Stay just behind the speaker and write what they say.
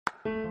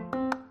Are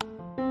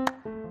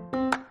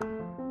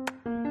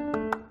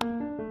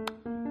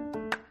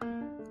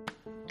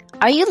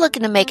you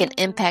looking to make an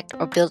impact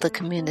or build a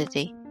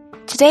community?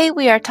 Today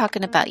we are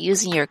talking about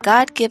using your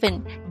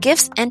God-given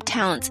gifts and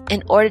talents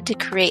in order to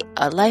create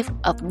a life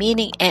of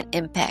meaning and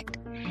impact.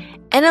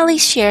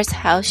 Annalise shares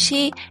how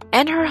she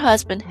and her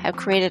husband have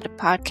created a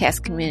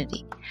podcast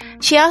community.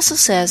 She also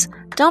says,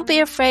 don't be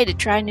afraid to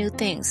try new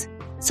things.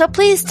 So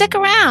please stick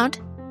around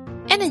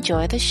and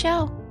enjoy the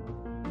show.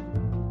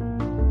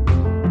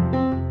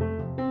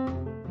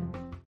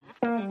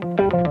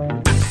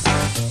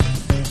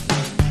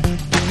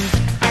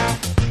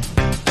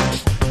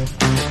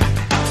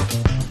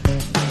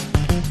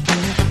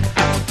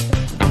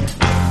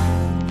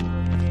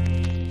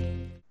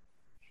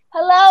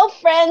 Hello,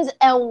 friends,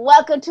 and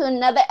welcome to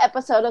another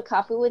episode of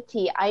Coffee with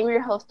Tea. I'm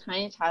your host,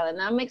 Tanya Tyler,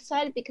 and I'm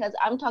excited because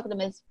I'm talking to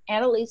Ms.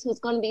 Annalise, who's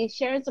going to be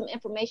sharing some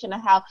information on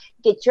how to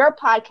get your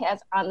podcast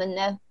on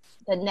the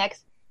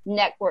next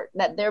network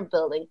that they're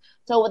building.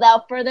 So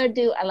without further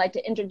ado, I'd like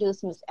to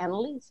introduce Ms.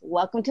 Annalise.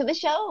 Welcome to the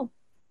show.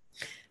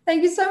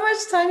 Thank you so much,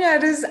 Tanya.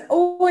 It is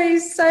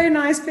always so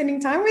nice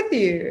spending time with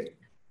you.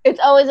 It's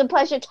always a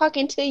pleasure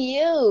talking to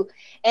you.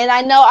 And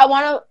I know I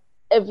want to,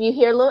 if you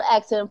hear a little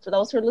accent, for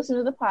those who are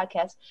listening to the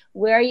podcast,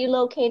 where are you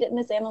located,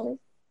 Ms. Annalise?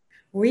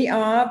 We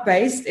are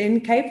based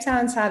in Cape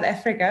Town, South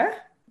Africa,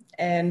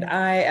 and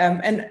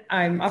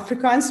I'm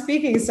Afrikaans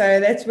speaking, so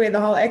that's where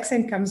the whole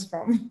accent comes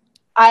from.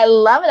 I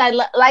love it.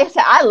 Like I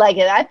said, I like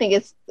it. I think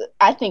it's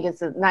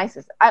the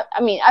nicest. I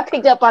mean, I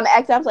picked up on the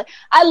accent. I was like,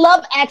 I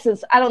love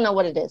accents. I don't know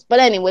what it is, but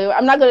anyway,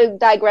 I'm not going to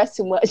digress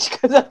too much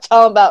because I'm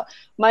talking about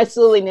my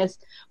silliness.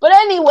 But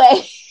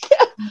anyway,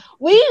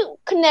 we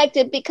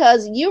connected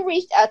because you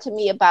reached out to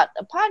me about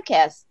a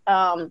podcast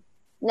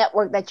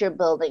network that you're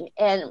building,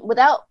 and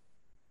without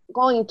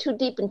going too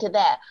deep into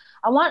that,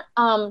 I want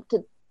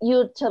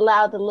you to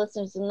allow the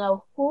listeners to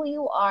know who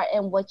you are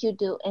and what you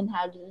do and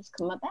how did this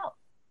come about.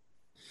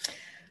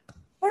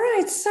 All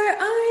right, so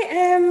I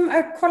am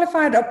a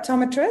qualified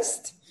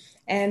optometrist,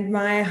 and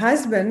my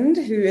husband,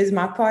 who is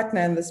my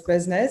partner in this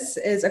business,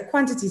 is a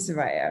quantity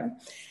surveyor.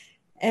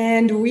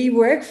 And we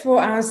work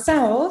for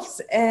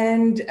ourselves.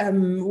 And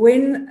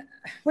when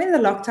the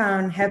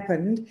lockdown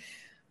happened,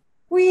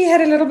 we had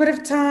a little bit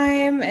of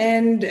time,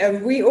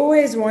 and we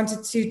always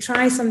wanted to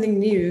try something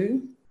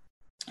new.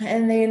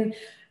 And then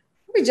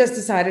we just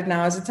decided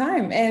now is the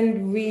time.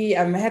 And we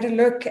had a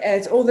look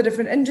at all the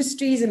different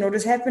industries and what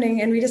was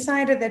happening. And we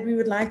decided that we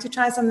would like to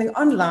try something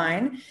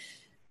online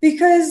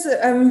because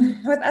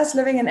with us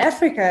living in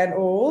Africa and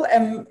all,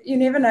 you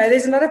never know.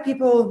 There's a lot of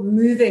people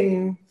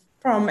moving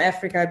from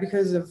Africa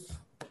because of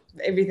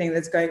everything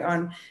that's going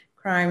on.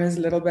 Crime is a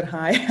little bit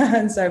high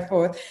and so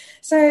forth.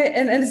 So,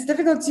 and it's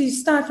difficult to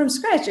start from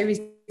scratch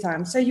every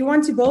time. So you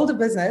want to build a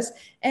business,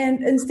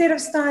 and instead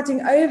of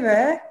starting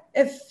over,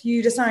 if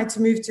you decide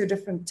to move to a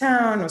different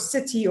town or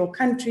city or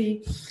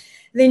country,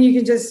 then you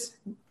can just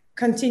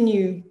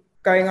continue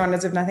going on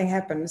as if nothing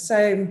happened.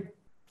 So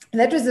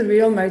that was the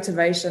real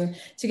motivation,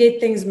 to get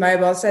things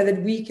mobile so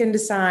that we can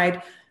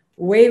decide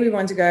where we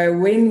want to go,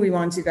 when we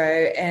want to go,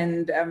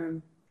 and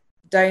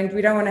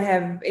we don't want to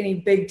have any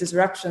big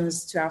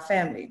disruptions to our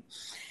family.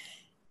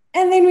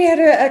 And then we had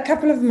a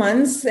couple of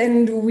months,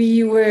 and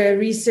we were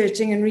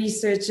researching,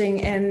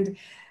 and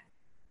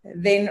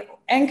then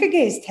Anchor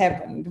Guest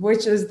happened,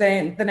 which is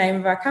the name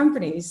of our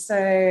company. So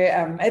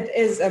it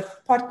is a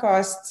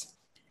podcast.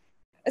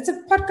 It's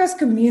a podcast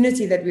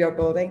community that we are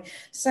building.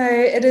 So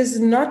it is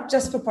not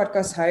just for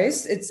podcast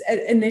hosts. It's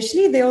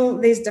initially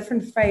there's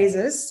different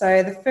phases.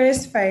 So the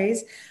first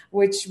phase,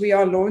 which we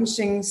are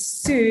launching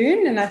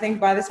soon, and I think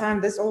by the time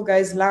this all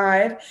goes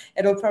live,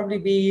 it'll probably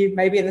be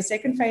maybe in the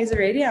second phase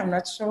already. I'm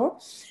not sure.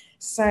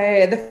 So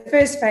the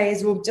first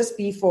phase will just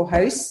be for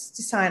hosts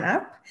to sign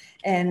up.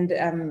 And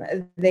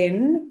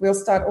then we'll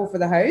start off with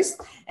the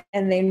host,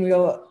 and then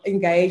we'll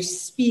engage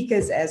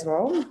speakers as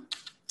well.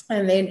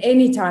 And then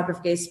any type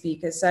of guest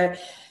speaker. So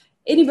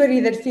anybody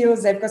that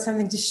feels they've got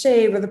something to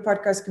share with the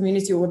podcast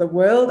community or the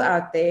world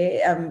out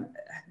there,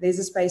 there's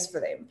a space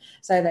for them.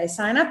 So they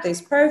sign up, there's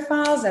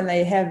profiles, and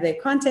they have their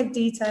contact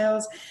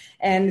details.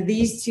 And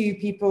these two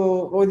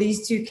people, or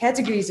these two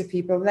categories of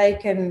people, they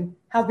can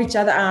help each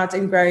other out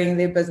in growing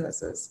their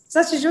businesses,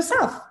 such as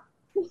yourself.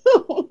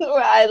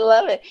 I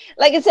love it.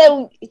 Like I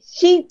said,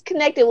 she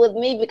connected with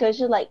me because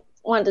she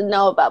wanted to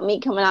know about me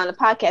coming on the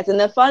podcast. And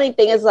the funny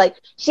thing is,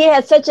 she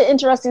had such an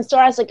interesting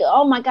story. I was like,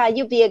 oh my God,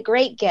 you'd be a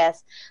great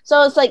guest.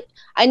 So it's like,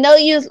 I know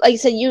you, like you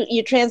said, you're an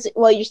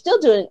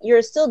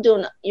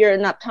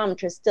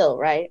optometrist still,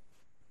 right?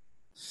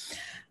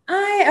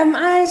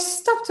 I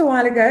stopped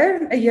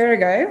a year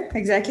ago,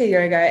 exactly a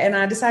year ago. And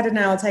I decided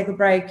now I'll take a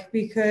break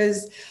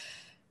because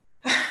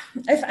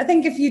I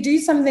think if you do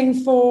something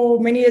for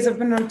many years, I've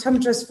been an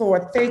optometrist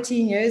for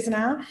 13 years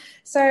now.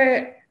 So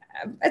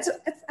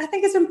I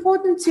think it's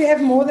important to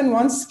have more than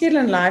one skill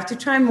in life, to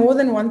try more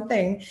than one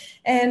thing.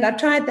 And I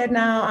tried that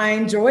now. I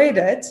enjoyed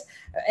it,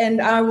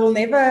 and I will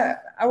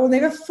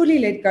never fully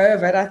let go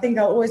of it. I think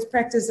I'll always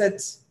practice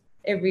it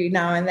every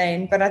now and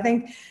then. But I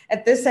think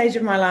at this stage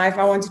of my life,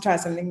 I want to try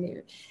something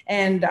new.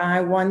 And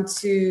I want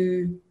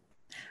to,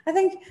 I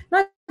think,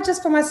 not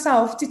just for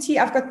myself,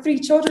 I've got 3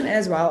 children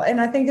as well.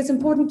 And I think it's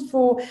important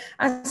for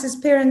us as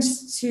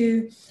parents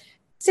to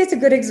set a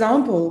good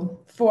example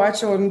for our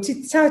children,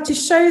 to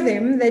show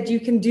them that you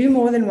can do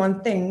more than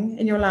one thing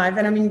in your life.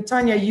 And I mean,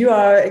 Tanya, you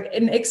are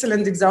an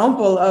excellent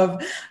example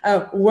of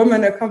a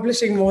woman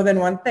accomplishing more than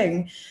one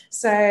thing.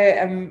 So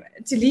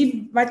to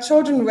leave my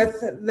children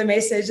with the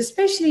message,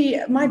 especially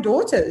my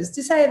daughters,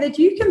 to say that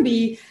you can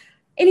be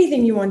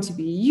anything you want to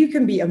be. You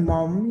can be a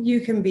mom,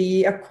 you can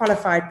be a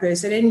qualified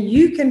person, and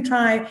you can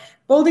try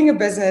building a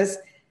business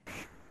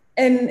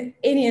in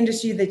any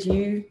industry that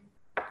you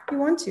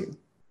want to.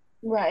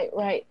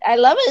 Right. I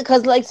love it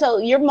because, like, so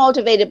you're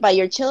motivated by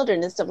your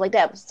children and stuff like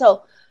that.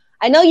 So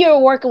I know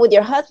you're working with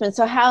your husband.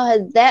 So how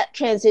has that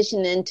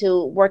transitioned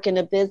into working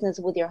a business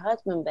with your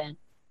husband been?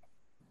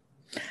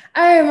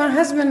 Oh, my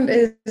husband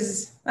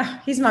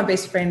he's my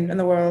best friend in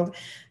the world.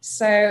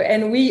 So,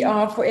 and we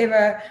are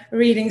forever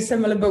reading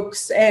similar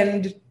books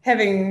and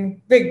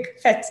having big,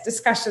 fat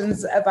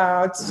discussions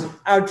about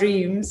our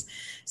dreams.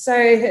 So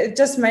it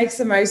just makes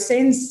the most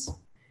sense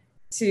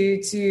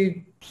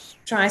to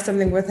try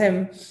something with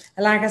him.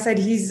 Like I said,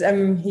 he's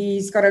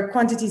got a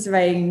quantity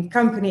surveying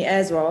company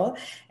as well,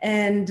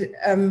 and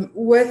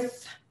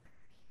with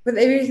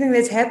everything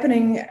that's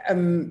happening,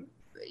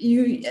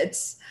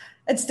 it's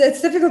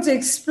difficult to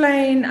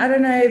explain. I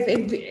don't know if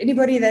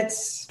anybody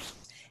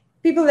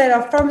people that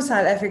are from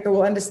South Africa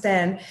will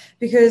understand,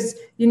 because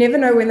you never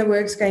know when the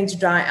work's going to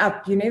dry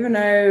up. You never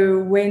know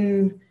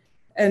when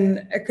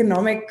an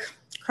economic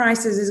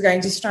crisis is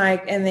going to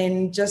strike, and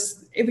then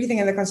just everything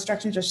in the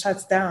construction just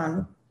shuts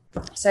down.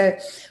 So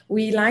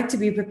we like to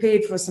be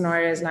prepared for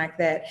scenarios like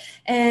that.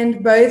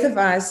 And both of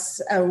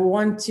us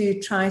want to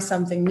try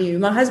something new.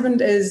 My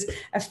husband is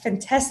a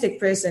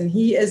fantastic person.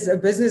 He is a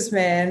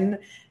businessman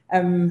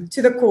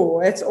to the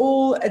core.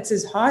 It's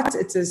his heart,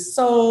 it's his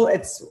soul,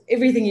 it's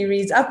everything he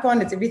reads up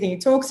on, it's everything he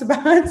talks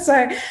about.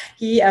 So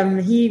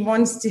he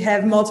wants to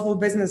have multiple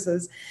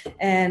businesses.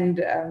 And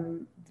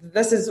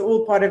this is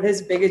all part of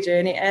his bigger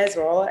journey as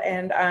well.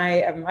 And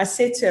I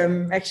said to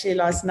him actually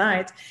last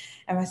night,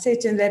 and I said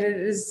to him that it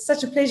is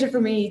such a pleasure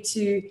for me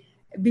to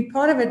be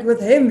part of it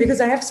with him,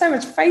 because I have so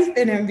much faith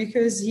in him,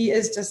 because he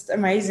is just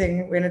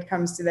amazing when it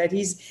comes to that.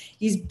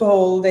 He's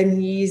bold,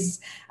 and he's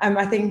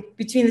I think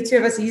between the two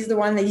of us, he's the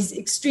one that he's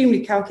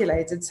extremely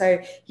calculated. So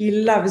he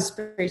loves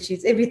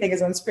spreadsheets. Everything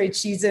is on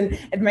spreadsheets, and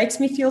it makes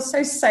me feel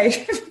so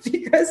safe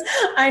because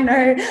I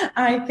know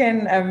I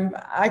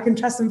can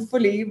trust him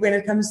fully when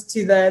it comes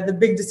to the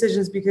big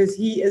decisions, because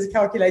he is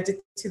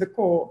calculated to the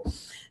core.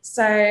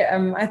 So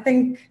I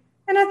think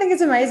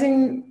it's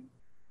amazing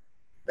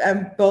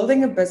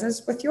building a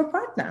business with your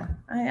partner.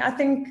 I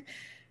think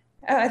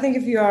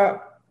if you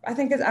are,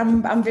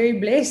 I'm very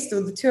blessed,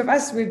 or the two of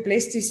us, we're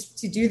blessed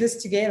to do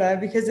this together,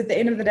 because at the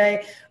end of the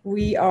day,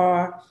 we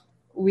are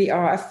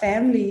a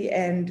family,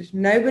 and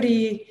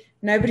nobody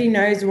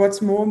knows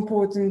what's more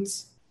important,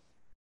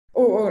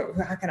 or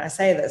how can I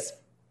say this?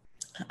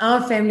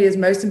 Our family is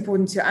most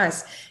important to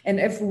us. And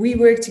if we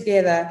work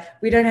together,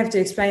 we don't have to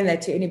explain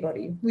that to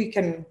anybody. We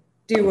can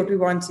do what we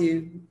want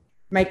to,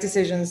 make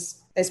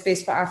decisions that's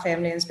best for our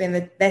family, and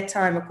spend that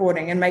time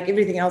according, and make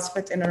everything else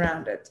fit in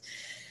around it.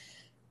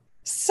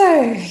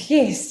 So,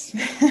 yes.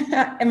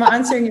 Am I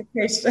answering your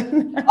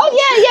question?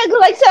 Oh, yeah.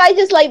 Like I said, I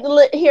just like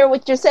to hear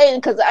what you're saying,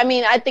 because, I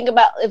mean, I think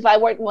about if I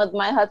worked with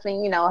my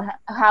husband,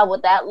 how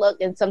would that look?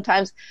 And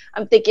sometimes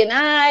I'm thinking,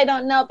 I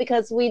don't know,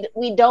 because we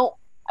don't,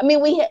 I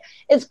mean,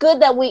 it's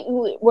good that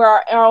we're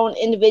our own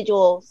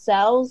individual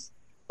selves,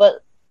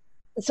 but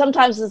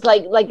sometimes it's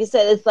like you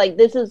said, it's like,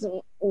 this is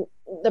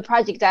the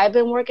project I've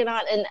been working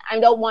on, and I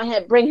don't want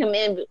to bring him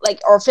in,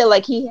 or feel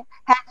like he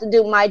has to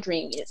do my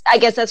dream. I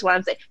guess that's what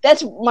I'm saying.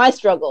 That's my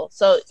struggle.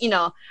 So,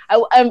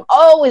 I'm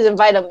always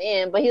invite him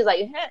in, but he's like,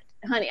 hey,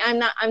 honey, I'm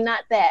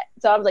not that.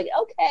 So I was like,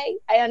 okay,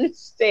 I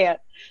understand.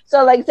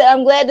 So like I said,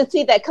 I'm glad to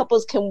see that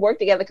couples can work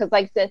together, because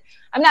like I said,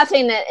 I'm not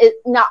saying that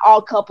not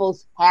all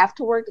couples have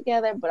to work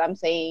together, but I'm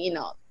saying,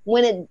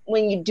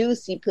 when you do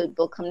see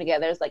people come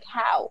together, it's like,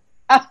 how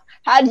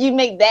do you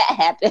make that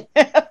happen?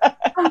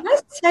 I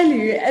must tell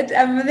you,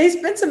 there's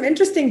been some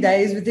interesting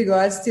days with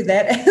regards to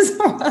that as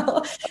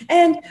well.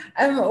 And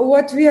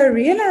what we are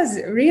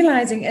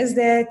realizing is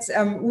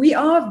that we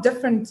are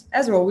different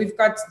as well. We've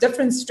got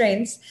different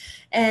strengths.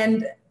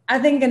 And I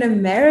think in a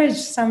marriage,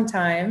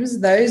 sometimes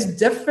those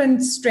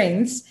different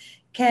strengths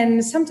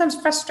can sometimes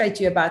frustrate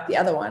you about the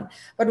other one.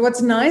 But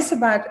what's nice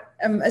about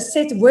a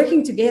set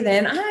working together,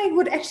 and I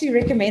would actually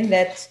recommend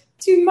that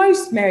to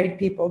most married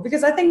people,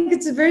 because I think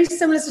it's a very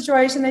similar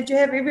situation that you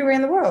have everywhere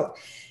in the world.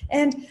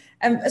 And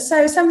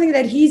so something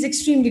that he's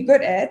extremely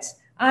good at,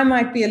 I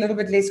might be a little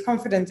bit less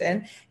confident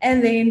in.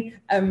 And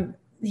then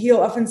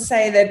he'll often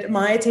say that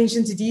my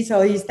attention to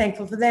detail, he's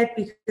thankful for that,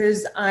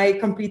 because I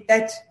complete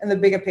that in the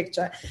bigger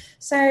picture.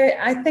 So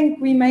I think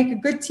we make a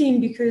good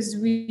team, because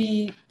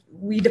we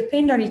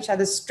depend on each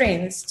other's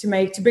strengths to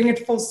bring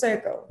it full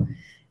circle.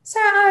 So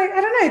I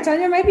don't know,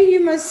 Tanya, maybe you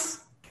must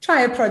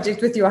try a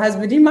project with your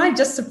husband. He might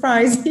just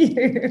surprise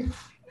you.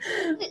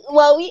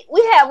 Well, we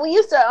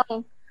used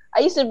to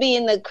I used to be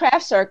in the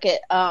craft circuit.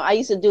 I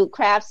used to do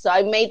crafts, so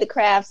I made the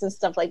crafts and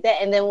stuff like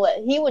that. And then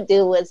what he would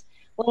do was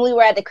when we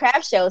were at the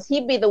craft shows,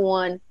 he'd be the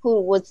one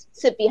who would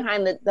sit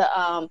behind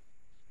the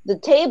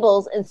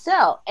tables and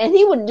sell, and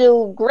he would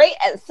do great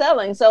at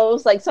selling. So it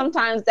was like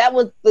sometimes that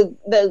was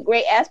the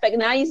great aspect.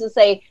 And I used to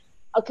say,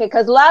 okay,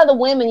 because a lot of the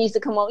women used to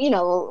come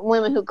on,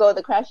 women who go to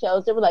the craft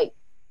shows, they were like,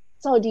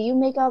 so do you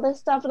make all this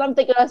stuff? And I'm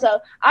thinking to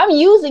myself, I'm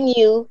using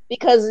you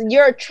because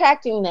you're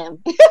attracting them.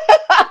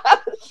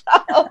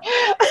 So,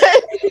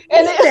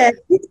 and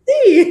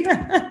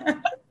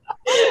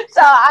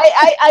so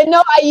I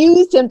know I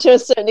used him to a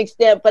certain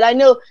extent, but I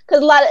know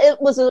because it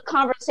was a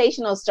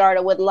conversational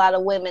starter with a lot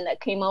of women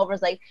that came over.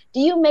 It's like, do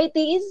you make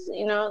these?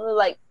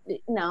 Like,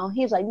 no.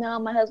 He's like, no,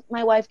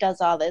 my wife does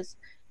all this.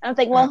 And I'm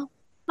thinking, well,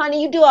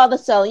 honey, you do all the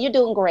selling. You're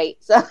doing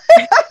great. So,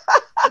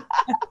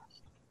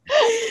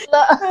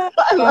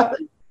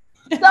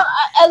 so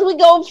as we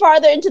go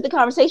farther into the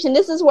conversation,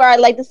 this is where I'd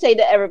like to say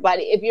to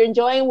everybody, if you're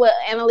enjoying what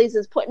Annalise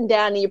is putting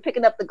down and you're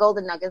picking up the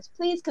golden nuggets,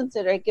 please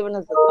consider giving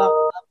us a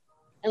thumbs up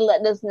and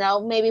letting us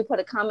know. Maybe put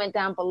a comment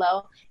down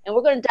below. And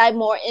we're going to dive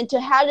more into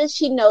how did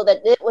she know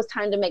that it was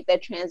time to make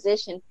that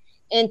transition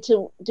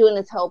into doing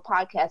this whole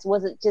podcast?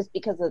 Was it just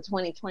because of the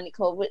 2020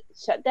 COVID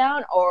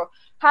shutdown? Or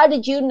how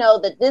did you know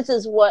that this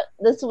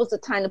was the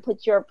time to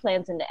put your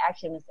plans into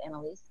action, Ms.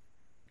 Annalise?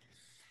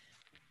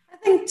 I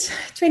think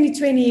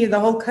 2020, the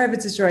whole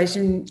COVID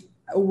situation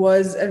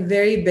was a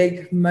very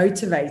big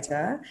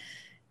motivator.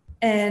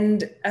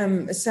 And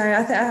so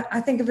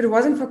I think if it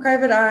wasn't for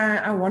COVID,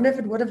 I wonder if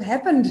it would have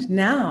happened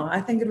now.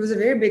 I think it was a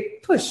very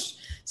big push.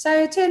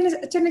 So to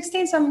an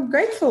extent, I'm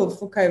grateful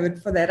for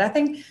COVID for that. I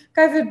think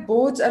COVID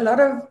brought a lot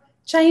of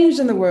change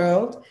in the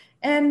world.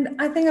 And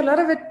I think a lot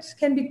of it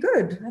can be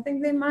good. I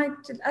think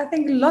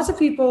lots of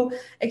people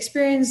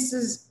experience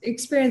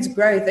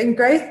growth, and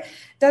growth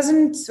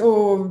doesn't,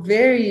 or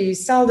very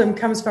seldom,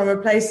 comes from a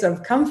place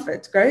of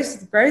comfort.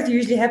 Growth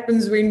usually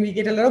happens when we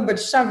get a little bit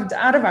shoved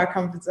out of our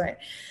comfort zone.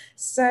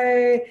 So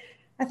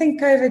I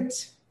think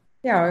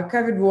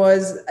COVID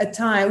was a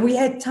time. We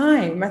had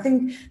time. I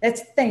think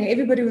that's the thing.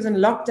 Everybody was in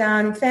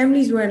lockdown.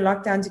 Families were in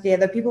lockdown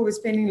together. People were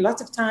spending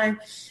lots of time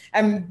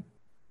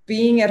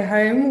being at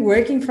home,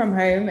 working from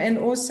home, and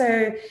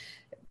also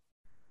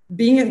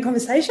being in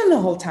conversation the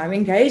whole time,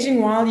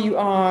 engaging while you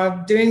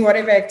are doing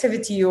whatever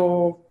activity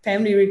your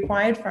family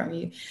required from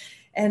you.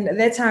 And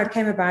that's how it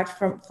came about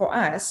for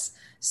us.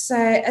 So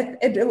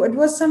it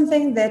was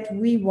something that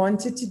we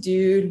wanted to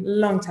do a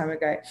long time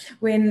ago.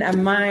 When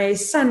my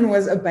son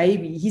was a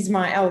baby, he's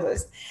my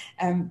eldest.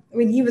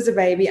 When he was a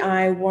baby,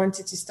 I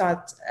wanted to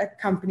start a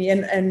company,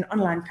 an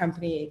online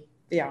company.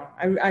 Yeah,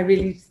 I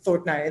really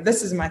thought, no,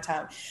 this is my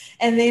time.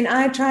 And then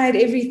I tried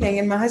everything.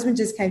 And my husband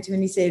just came to me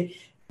and he said,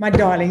 my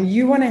darling,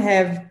 you want to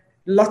have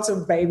lots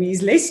of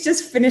babies. Let's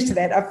just finish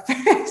that up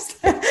first.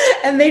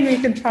 And then we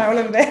can try all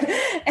of that.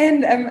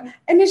 And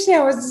initially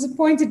I was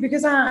disappointed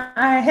because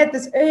I had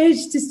this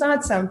urge to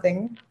start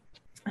something.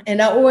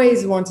 And I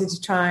always wanted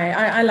to try.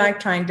 I like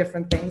trying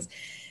different things.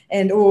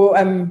 I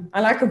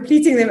like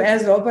completing them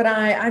as well. But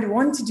I'd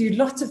want to do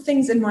lots of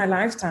things in my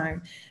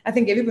lifetime. I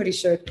think everybody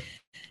should.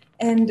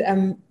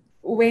 And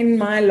when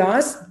my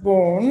last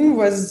born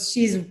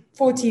she's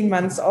 14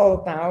 months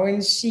old now.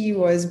 When she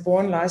was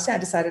born last year, I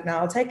decided now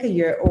I'll take a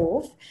year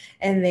off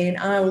and then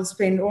I will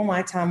spend all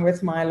my time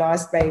with my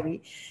last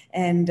baby.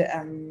 And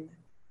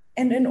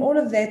in all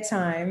of that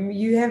time,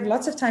 you have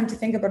lots of time to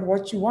think about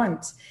what you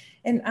want.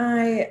 And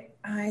I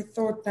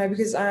thought, no,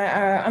 because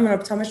I'm an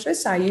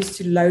optometrist. I used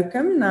to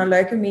locum. Now,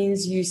 locum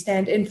means you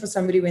stand in for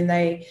somebody when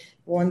they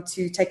want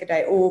to take a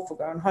day off or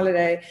go on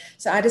holiday.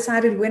 So I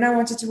decided when I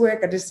wanted to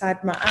work, I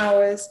decided my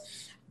hours,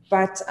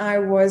 but I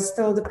was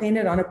still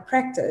dependent on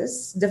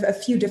a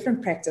few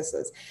different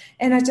practices.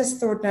 And I just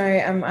thought,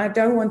 no, I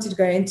don't want to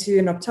go into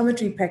an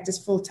optometry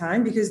practice full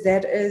time because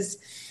that is...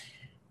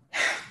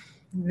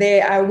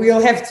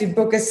 we'll have to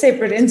book a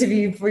separate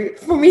interview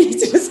for me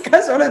to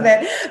discuss all of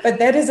that. But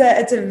that is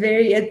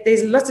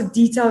there's lots of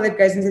detail that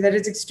goes into that.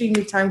 It's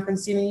extremely time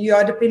consuming. You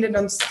are dependent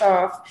on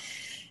staff.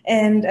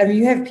 And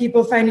you have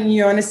people phoning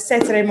you on a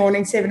Saturday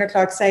morning,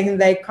 7:00, saying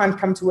they can't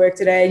come to work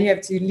today. And you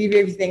have to leave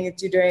everything that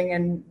you're doing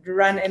and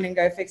run in and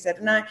go fix it.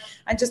 And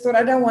I just thought,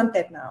 I don't want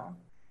that now.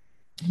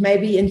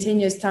 Maybe in 10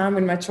 years' time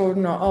when my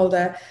children are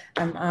older,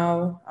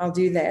 I'll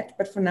do that.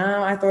 But for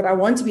now, I thought I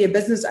want to be a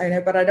business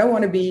owner, but I don't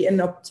want to be an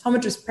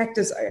optometrist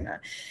practice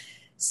owner.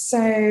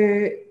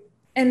 So,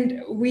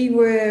 and we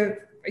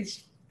were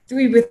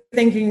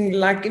thinking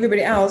like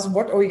everybody else,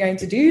 what are we going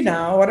to do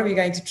now? What are we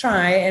going to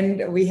try?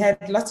 And we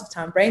had lots of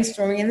time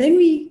brainstorming. And then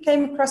we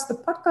came across the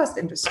podcast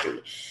industry.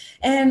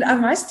 And I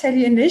must tell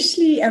you,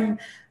 initially,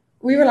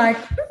 we were like,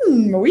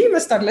 we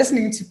must start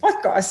listening to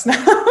podcasts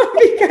now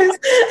because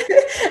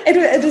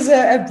it is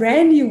a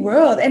brand new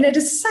world. And it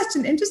is such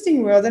an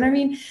interesting world. And I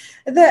mean,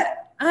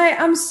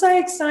 I'm so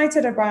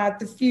excited about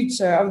the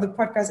future of the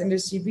podcast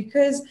industry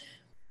because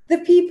The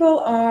people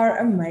are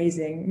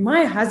amazing.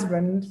 My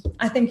husband,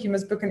 I think you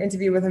must book an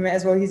interview with him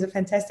as well. He's a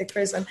fantastic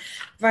person.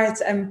 But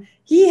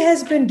he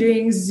has been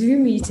doing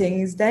Zoom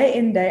meetings day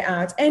in, day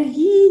out. And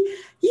he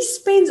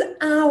spends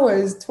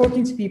hours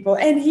talking to people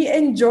and he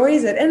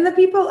enjoys it. And the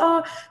people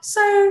are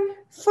so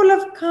full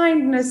of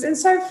kindness and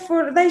so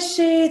full, they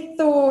share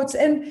thoughts.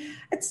 And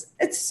it's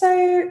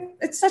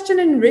such an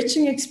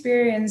enriching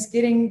experience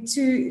getting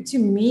to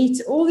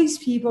meet all these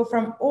people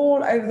from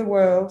all over the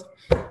world.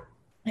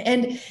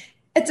 And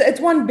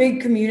it's one big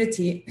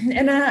community,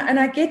 and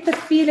I get the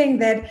feeling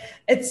that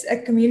it's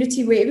a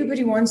community where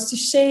everybody wants to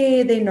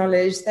share their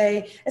knowledge.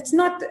 I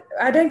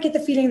don't get the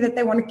feeling that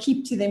they want to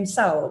keep to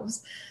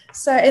themselves.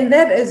 So, and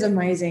that is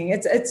amazing.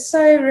 It's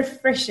so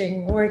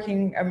refreshing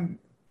working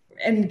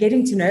and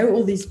getting to know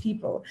all these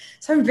people.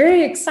 So I'm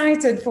very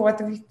excited for what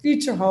the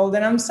future holds,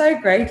 and I'm so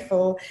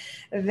grateful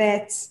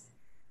that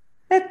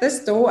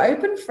this door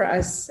opened for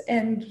us.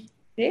 And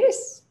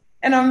yes.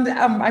 And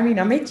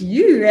I met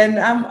you, and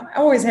I'm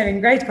always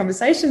having great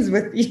conversations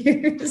with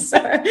you. So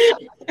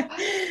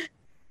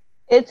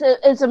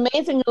it's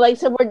amazing. Like,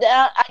 so we're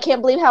down. I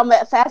can't believe how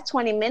fast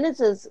 20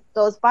 minutes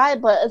goes by.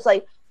 But it's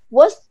like,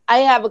 I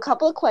have a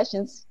couple of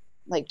questions,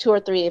 like 2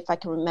 or 3 if I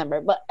can remember.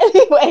 But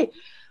anyway,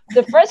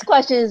 the first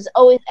question is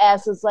always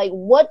asked is like,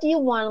 what do you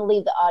want to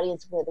leave the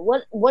audience with?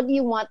 What do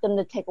you want them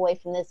to take away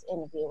from this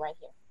interview right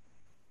here?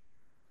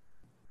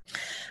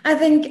 I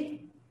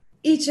think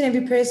each and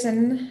every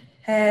person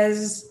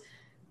has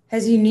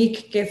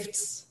unique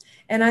gifts,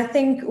 and I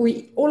think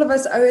all of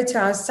us owe it to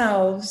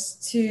ourselves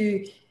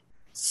to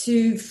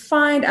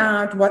find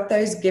out what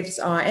those gifts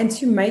are and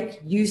to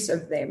make use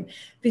of them,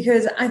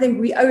 because I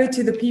think we owe it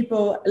to the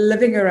people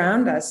living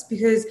around us,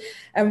 because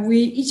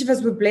each of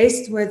us were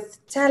blessed with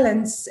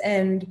talents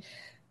and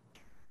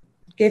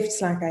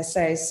gifts, like I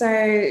say.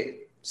 So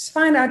just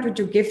find out what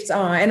your gifts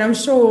are. And I'm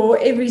sure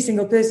every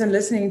single person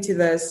listening to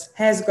this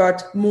has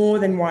got more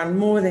than one,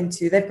 more than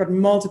two. They've got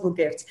multiple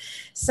gifts.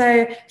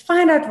 So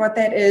find out what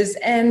that is,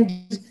 and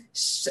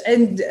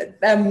in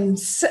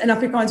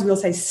Afrikaans we'll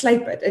say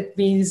slyp it. It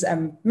means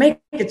make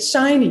it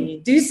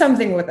shiny, do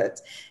something with it.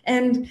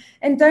 And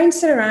don't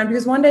sit around,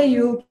 because one day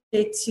you'll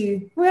get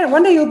to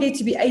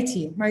be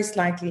 80, most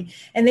likely.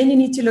 And then you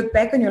need to look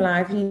back on your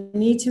life, and you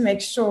need to make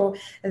sure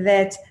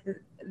that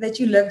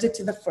you lived it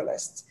to the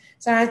fullest.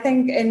 So I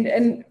think,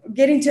 and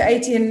getting to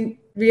 80 and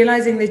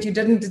realizing that you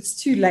didn't, it's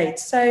too late.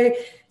 So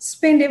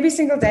spend every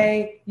single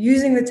day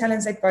using the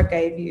talents that God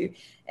gave you.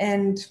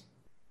 And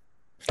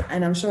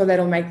I'm sure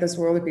that'll make this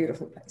world a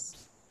beautiful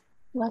place.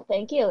 Well,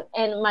 thank you.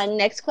 And my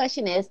next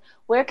question is,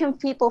 where can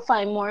people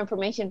find more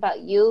information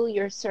about you,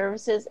 your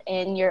services,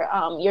 and your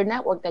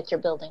network that you're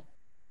building?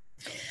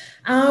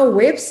 Our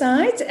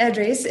website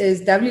address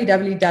is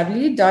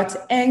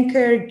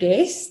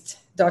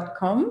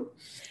www.anchorguest.com.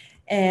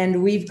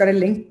 And we've got a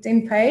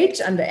LinkedIn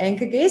page under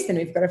Anchor Guest, and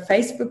we've got a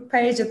Facebook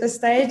page at this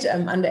stage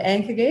under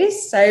Anchor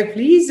Guest. So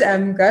please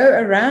go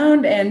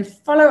around and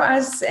follow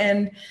us,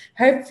 and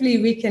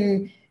hopefully we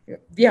can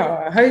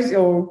host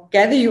or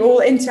gather you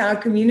all into our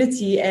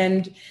community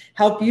and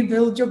help you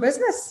build your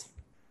business.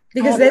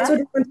 Because that's what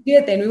we want to do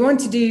at the end. We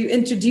want to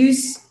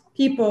introduce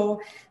people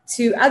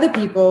to other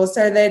people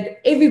so that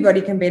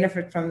everybody can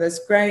benefit from this,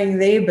 growing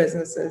their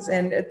businesses,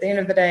 and at the end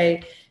of the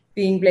day,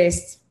 being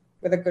blessed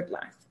with a good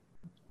life.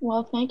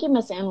 Well, thank you,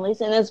 Miss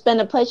Annalise, and it's been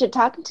a pleasure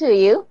talking to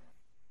you.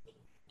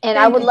 And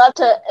I would love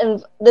to,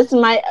 and this is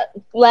my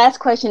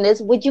last question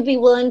is, would you be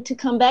willing to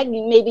come back?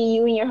 Maybe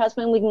you and your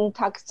husband, we can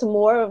talk some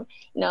more,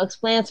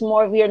 explain some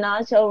more of your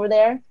knowledge over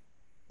there.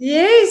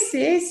 Yes.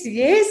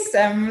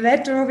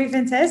 That will be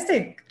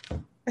fantastic.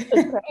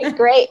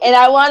 Great. And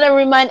I want to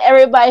remind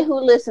everybody who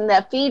listened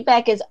that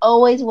feedback is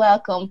always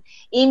welcome.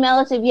 Email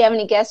us if you have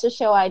any guest or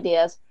show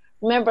ideas.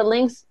 Remember,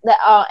 links that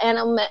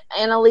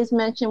Annalise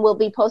mentioned will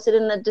be posted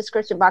in the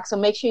description box, so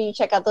make sure you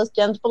check out those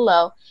gems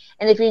below.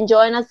 And if you're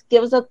enjoying us,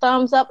 give us a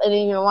thumbs up. And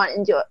if you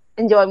want to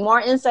enjoy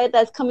more insight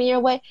that's coming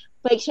your way,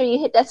 make sure you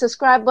hit that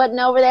subscribe button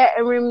over there.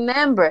 And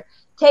remember,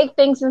 take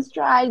things in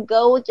stride,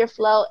 go with your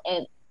flow,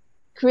 and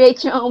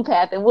create your own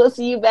path. And we'll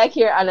see you back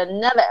here on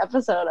another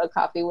episode of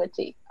Coffee with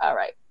Tea. All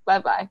right.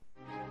 Bye-bye.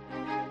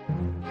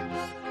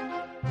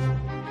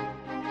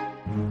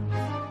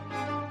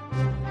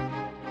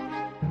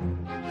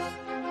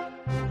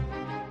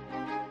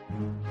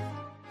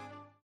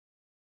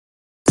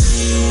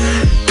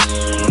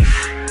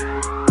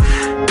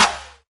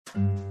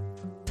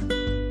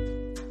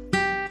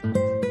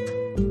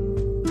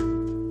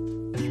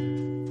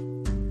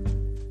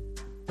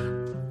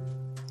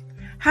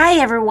 Hi,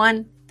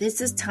 everyone. This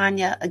is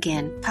Tanya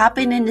again,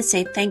 popping in to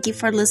say thank you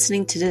for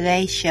listening to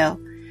today's show.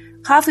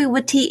 Coffee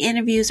with Tea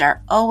interviews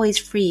are always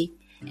free,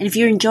 and if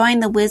you're enjoying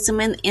the wisdom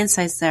and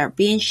insights that are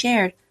being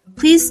shared,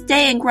 please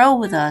stay and grow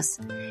with us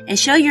and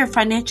show your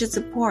financial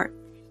support.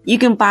 You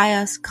can buy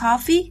us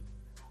coffee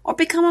or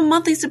become a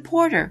monthly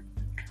supporter.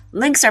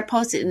 Links are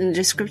posted in the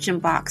description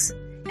box.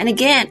 And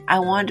again, I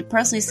wanted to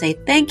personally say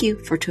thank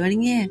you for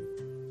tuning in.